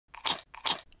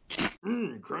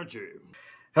Crunchy.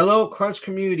 Hello, Crunch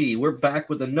community. We're back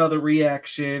with another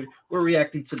reaction. We're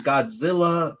reacting to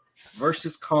Godzilla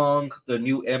versus Kong, the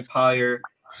new Empire.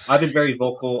 I've been very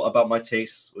vocal about my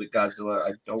tastes with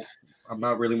Godzilla. I'm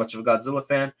not really much of a Godzilla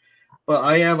fan, but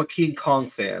I am a King Kong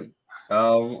fan.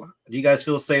 Do you guys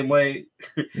feel the same way?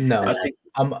 No, I think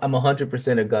I'm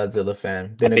 100% a Godzilla fan. I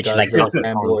Been a bet you like Godzilla Donkey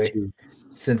Kong fanboy too.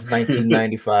 since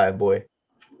 1995, boy.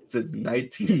 since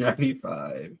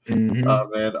 1995. hmm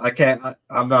Man, I can't.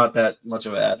 I'm not that much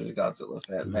of an avid Godzilla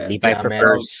fan, man. Levi Yeah, man.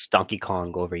 prefers Donkey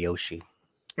Kong over Yoshi.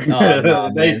 Oh, no,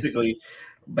 man. basically,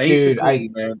 Dude,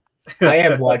 man. I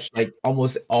have watched like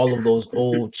almost all of those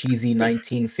old cheesy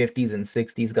 1950s and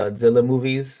 60s Godzilla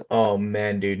movies. Oh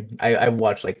man, dude, I've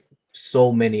watched like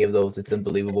so many of those. It's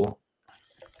unbelievable.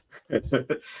 That's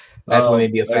what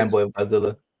made me a fanboy of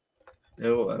Godzilla.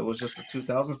 It was just a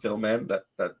 2000 film, man.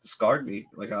 That scarred me.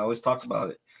 Like I always talk about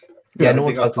it. Yeah, I no one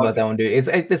think I'll talks about talk- that one, dude. It's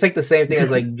like the same thing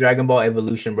as like Dragon Ball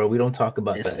Evolution, bro. We don't talk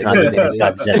about It's that. not It even is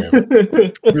what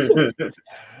Godzilla. it is.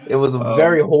 It was a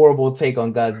very horrible take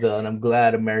on Godzilla, and I'm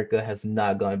glad America has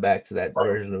not gone back to that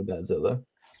version of Godzilla.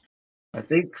 I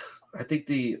think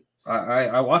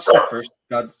I watched the first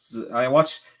I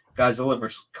watched Godzilla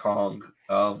vs Kong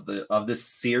of this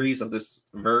series of this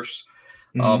verse.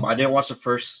 Mhm. I didn't watch the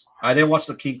first. I didn't watch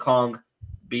the King Kong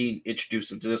being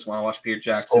introduced into this one. I watched Peter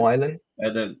Jackson, Skull Island?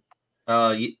 and then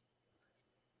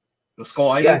the Skull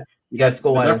Yeah, Island. yeah,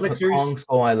 Skull the Island. Netflix series. Kong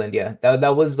Skull Island, yeah.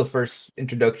 That was the first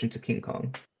introduction to King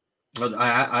Kong.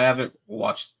 I haven't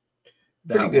watched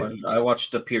Pretty that good. one. I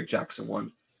watched the Peter Jackson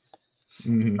one.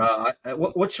 Mhm.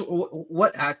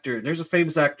 What actor? There's a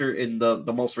famous actor in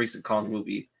the most recent Kong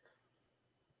movie.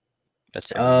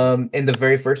 That's In the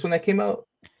very first one that came out?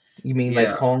 You mean Yeah.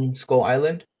 like Kong Skull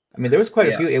Island? I mean, there was quite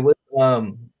a Yeah. few. It was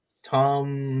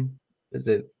Tom, is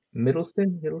it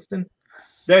Hiddleston?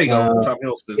 There you go, Uh, Tom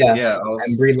Hiddleston. yeah, Yeah, I was,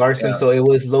 And Brie Larson. yeah. So it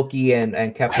was Loki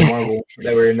and Captain Marvel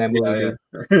that were in that movie.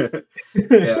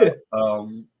 yeah.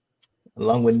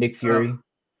 Along with Nick Fury.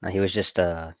 No, he was just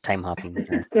time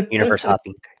hopping, universe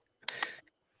hopping.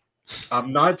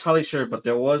 I'm not entirely sure, but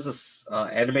there was this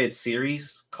animated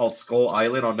series called Skull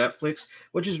Island on Netflix,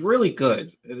 which is really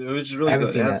good. Which is really haven't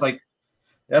good. seen It has that. it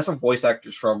has some voice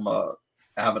actors from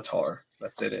Avatar.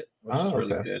 That's in it, which is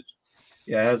really okay. good.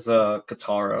 Yeah, it has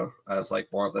Katara as like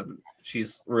one of them.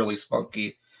 She's really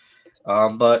spunky.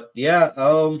 But yeah,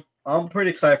 I'm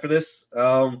pretty excited for this.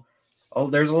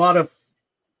 There's a lot of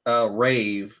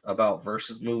rave about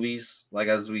versus movies, like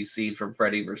as we've seen from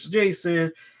Freddy versus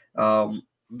Jason,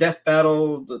 Death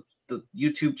Battle, the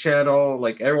YouTube channel.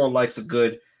 Like everyone likes a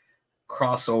good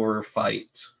crossover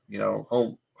fight. You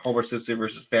know, Homer Simpson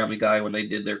versus Family Guy when they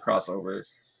did their crossover,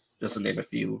 just to name a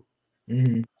few.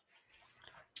 Mhm.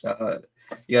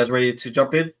 You guys ready to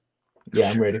jump in? Yeah,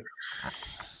 I'm ready.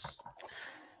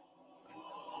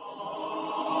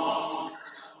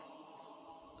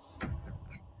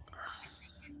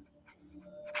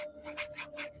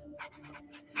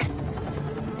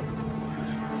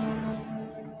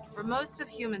 For most of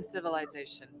human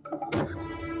civilization,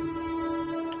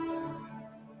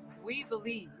 we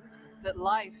believed that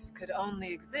life could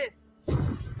only exist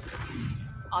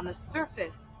on the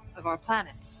surface of our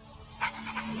planet.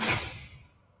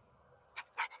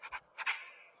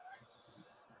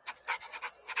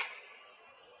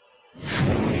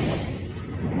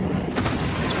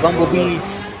 It's Bumblebee.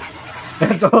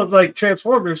 That's all. It's like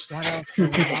Transformers. What else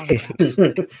can we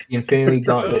want? Infinity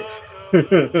Gauntlet.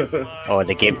 Oh,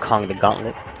 they gave Kong the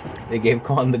gauntlet. They gave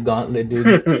Kong the gauntlet,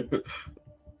 dude.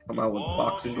 Come out with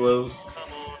boxing gloves.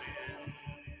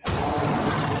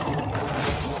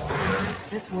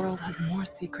 This world has more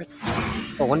secrets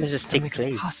Oh, when does this than we take could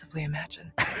place? possibly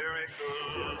imagine.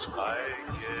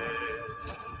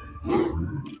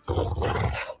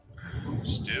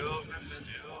 Still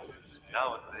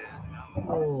now and then.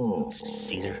 Oh.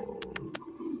 Caesar.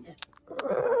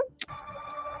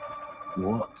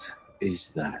 What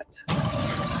is that?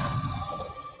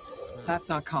 That's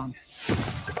not Kong.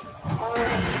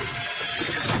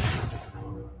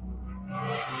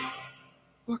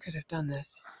 What could have done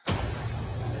this?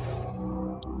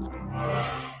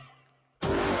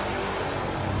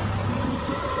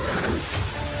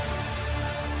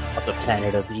 Of the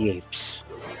Planet of the Apes.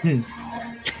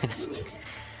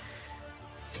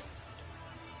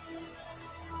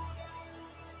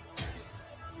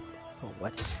 Oh,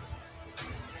 what?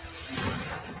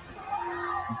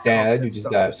 Dad, you just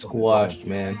got squashed,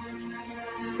 man.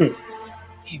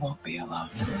 He won't be alone.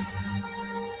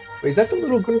 Wait, is that the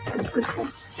little girl?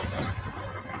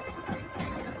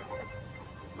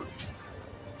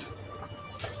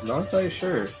 Not entirely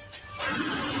sure.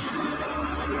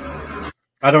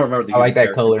 I don't remember the I like human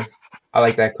that color. characters. I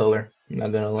like that color. I'm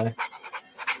not gonna lie.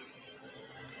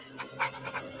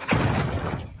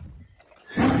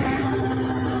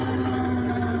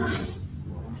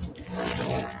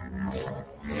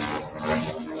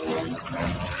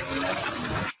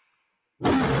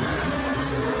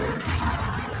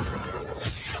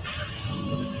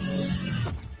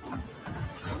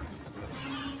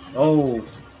 Oh,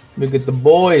 Look at the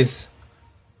boys.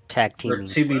 Tag they're teaming.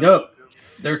 teaming up.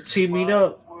 They're teaming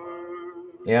up.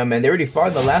 Yeah, man, they already fought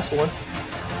in the last one.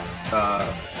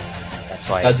 That's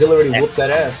why. Godzilla already whooped that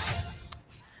ass.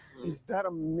 Is that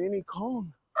a mini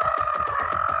Kong?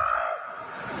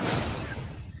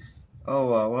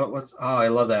 Oh, what's? Oh, I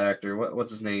love that actor.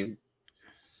 What's his name?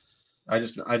 I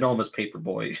know him as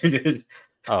Paperboy.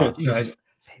 Oh, I-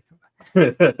 He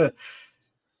was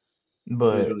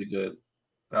But really good.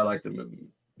 I liked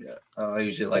him. Yeah, I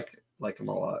usually like him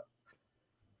a lot.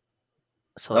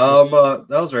 so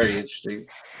That was very interesting.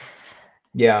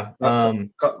 yeah, I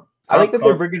like that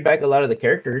they're bringing back a lot of the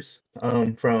characters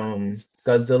from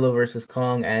Godzilla versus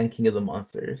Kong and King of the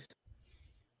Monsters.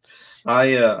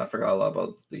 I forgot a lot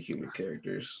about the human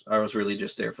characters. I was really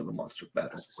just there for the monster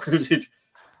battle.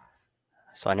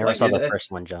 so I never like saw the it- first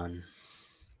one, John.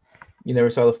 You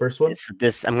never saw the first one?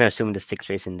 This I'm gonna assume this takes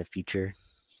place in the future.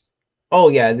 Oh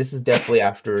yeah, this is definitely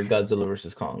after Godzilla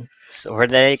versus Kong. So were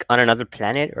they like, on another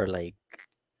planet or like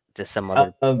just some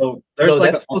other? Oh, there's No,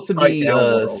 like that's an supposed to upside be down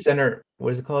world. center.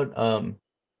 What is it called?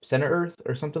 Center Earth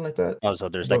or something like that. Oh, so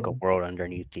there's like a world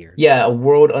underneath here. Yeah, a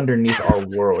world underneath our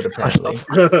world, apparently.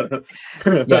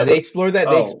 Yeah, they explore that.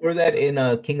 They Oh. explore that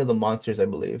in King of the Monsters, I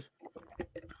believe.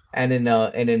 And in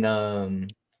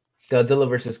Godzilla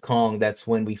versus Kong, that's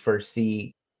when we first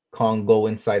see Kong go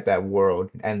inside that world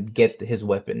and get his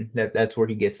weapon. That's where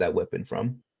he gets that weapon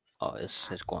from. Oh, it's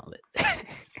gauntlet.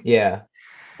 Yeah.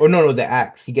 Or no, the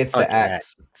axe. He gets Oh, the the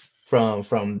axe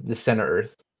from the center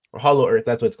Earth. Or Hollow Earth,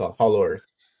 that's what it's called. Hollow Earth.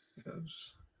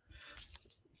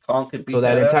 Kong can beat So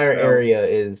that ass entire now. area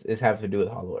is have to do with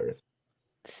Hollow Earth.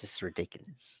 This is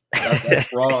ridiculous.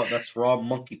 That's raw. That's raw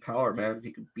monkey power, man.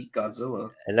 He can beat Godzilla.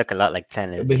 It look a lot like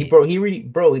Planet. But they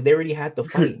already had the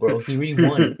fight, bro. He really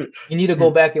won. You need to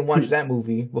go back and watch that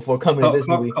movie before coming to this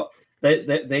movie.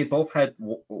 They both had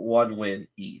one win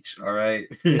each. All right.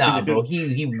 Nah, bro.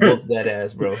 He whooped that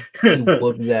ass, bro. He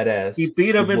whooped that ass. He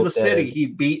beat him in the whooped that city. ass. He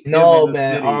beat No, him in the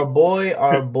man. city.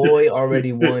 Our boy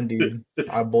already won, dude.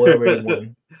 Our boy already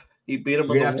won. He beat him.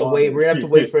 We're gonna have to wait. We're gonna have to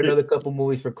wait for another couple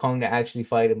movies for Kong to actually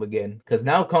fight him again. Because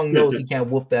now Kong knows he can't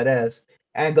whoop that ass.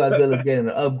 And Godzilla's getting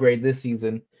an upgrade this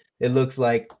season. It looks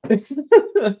like.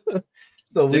 So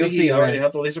we'll Did he see, already man.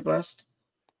 have the laser blast?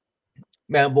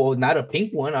 Man, well, not a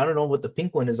pink one. I don't know what the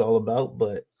pink one is all about,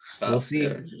 but we'll see.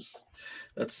 Yeah,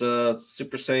 that's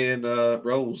Super Saiyan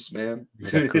Rose, man.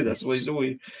 Yeah, That's what he's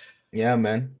doing. Yeah,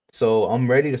 man. So I'm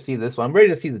ready to see this one. I'm ready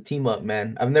to see the team up,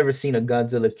 man. I've never seen a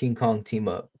Godzilla King Kong team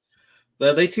up.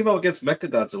 They team up against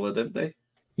Mechagodzilla, didn't they?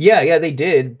 Yeah, they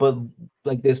did. But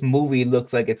like this movie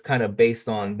looks like it's kind of based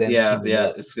on them teaming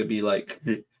up. It's gonna be like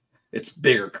it's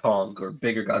bigger Kong or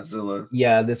bigger Godzilla.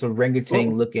 Yeah, this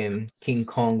orangutan looking King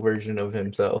Kong version of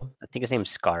himself. I think his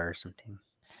name's Scar or something.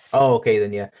 Oh, okay,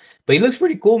 then yeah. But he looks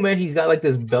pretty cool, man. He's got like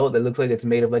this belt that looks like it's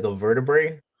made of like a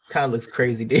vertebrae. Kind of looks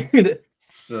crazy, dude.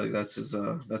 So that's his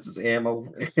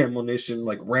ammunition,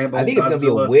 like Rambo. I think it's Godzilla. gonna be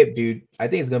a whip, dude. I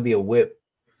think it's gonna be a whip.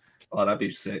 Oh, that'd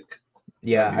be sick.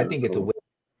 Yeah, That'd be I think it's a cool. whip.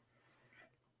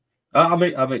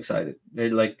 I'm excited.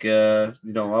 Like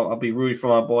I'll be rooting for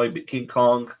my boy King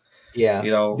Kong. Yeah.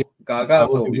 Godzilla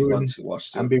will be fun to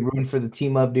watch too. I'm be rooting for the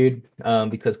team up, dude.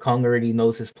 Because Kong already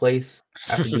knows his place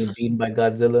after being beaten by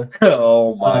Godzilla.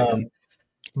 Oh my!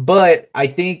 But I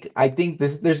think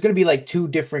there's gonna be like two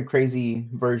different crazy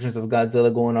versions of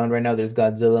Godzilla going on right now. There's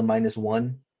Godzilla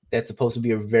 -1. That's supposed to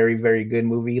be a very, very good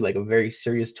movie, like a very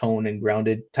serious tone and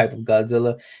grounded type of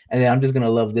Godzilla. And then I'm just gonna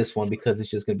love this one because it's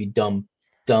just gonna be dumb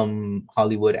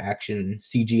Hollywood action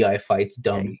CGI fights.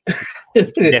 Dumb.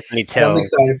 You can definitely tell.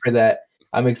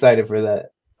 I'm excited for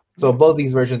that. So both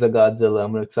these versions of Godzilla,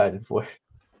 I'm excited for.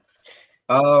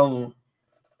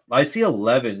 I see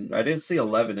 11. I didn't see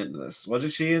 11 in this.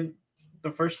 Wasn't she in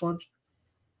the first one?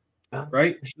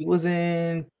 Right? She was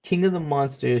in King of the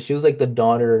Monsters. She was like the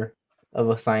daughter of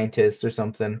a scientist or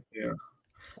something. Yeah.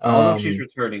 I don't know if she's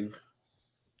returning.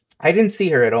 I didn't see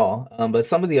her at all. But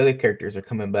some of the other characters are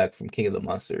coming back from King of the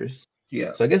Monsters.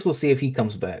 Yeah. So I guess we'll see if he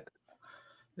comes back.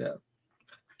 Yeah.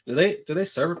 Do they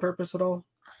serve a purpose at all?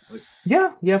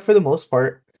 Yeah, for the most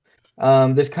part.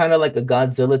 There's kind of like a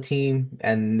Godzilla team,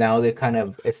 and now they kind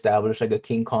of established like a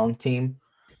King Kong team.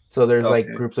 So there's like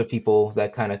groups of people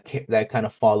that kind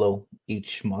of follow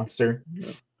each monster.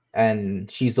 Yeah. and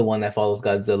she's the one that follows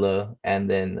Godzilla. And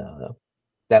then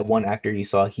that one actor you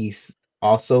saw, he's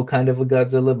also kind of a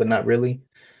Godzilla, but not really.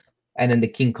 And then the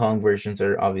King Kong versions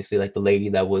are obviously like the lady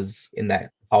that was in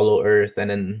that Hollow Earth, and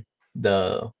then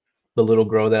the little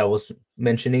girl that I was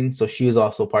mentioning. So she is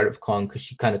also part of Kong because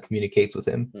she kind of communicates with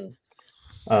him.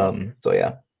 So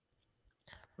yeah.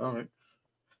 All right.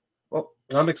 Well,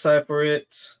 I'm excited for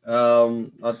it. I'll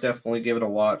definitely give it a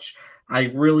watch. I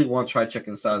really want to try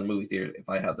checking this out in the movie theater if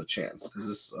I have the chance,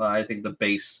 because I think the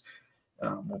base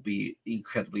will be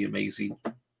incredibly amazing.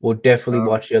 We'll definitely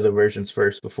watch the other versions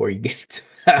first before you get to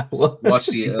that one. Watch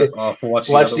the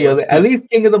other. At least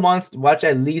King of the Monsters. Watch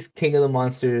at least King of the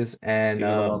Monsters and King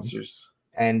of the Monsters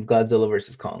and Godzilla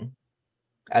versus Kong.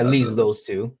 At least those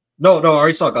two. No, I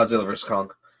already saw Godzilla versus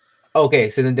Kong. Okay,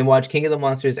 so then watch King of the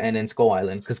Monsters and then Skull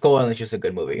Island, because Skull Island is just a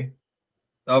good movie.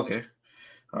 Okay,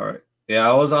 all right. Yeah,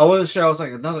 I was sure. I was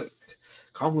like, another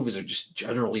Kong movies are just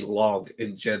generally long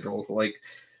in general. Like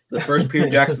the first Peter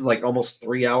Jackson's like almost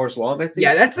 3 hours long, I think.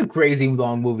 Yeah, that's a crazy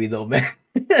long movie though, man.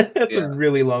 That's a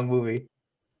really long movie.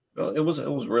 Well, it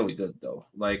was really good though.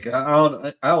 Like I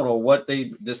don't know what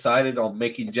they decided on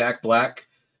making Jack Black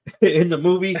in the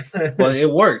movie, but it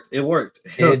worked. It worked.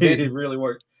 It really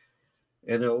worked.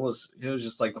 And it was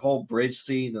just like the whole bridge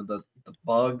scene and the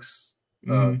bugs,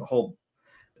 the whole.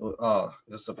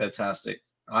 It's a fantastic.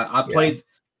 I played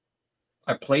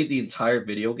the entire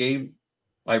video game.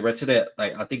 I rented it.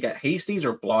 I think at Hastings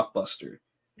or Blockbuster,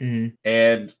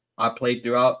 and I played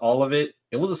throughout all of it.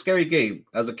 It was a scary game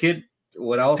as a kid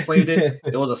when I was playing it.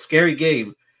 It was a scary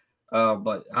game,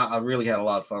 but I really had a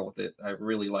lot of fun with it. I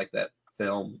really liked that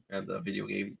film and the video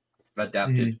game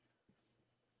adaptation.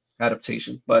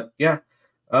 But yeah,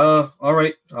 all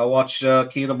right. I'll watch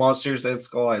King of the Monsters and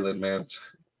Skull Island, man.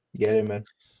 Get it, man.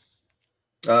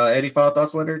 Any final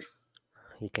thoughts, Leonard?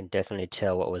 You can definitely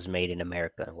tell what was made in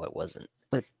America and what wasn't.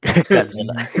 With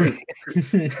Godzilla.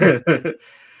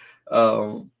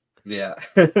 Yeah.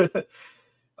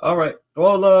 All right.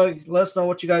 Well, let us know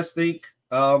what you guys think.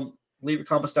 Leave your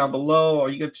comments down below. Are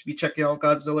you going to be checking out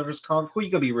Godzilla vs. Kong? Who are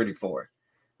you going to be rooting for?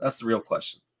 That's the real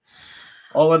question.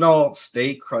 All in all,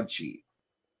 stay crunchy.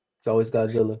 It's always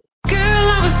Godzilla. Girl,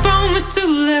 I was born with 2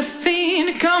 left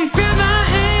feet. Come grab my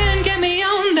hand, get me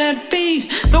on that beat.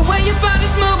 The way your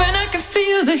body's moving, I can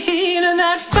feel the heat of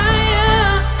that fire.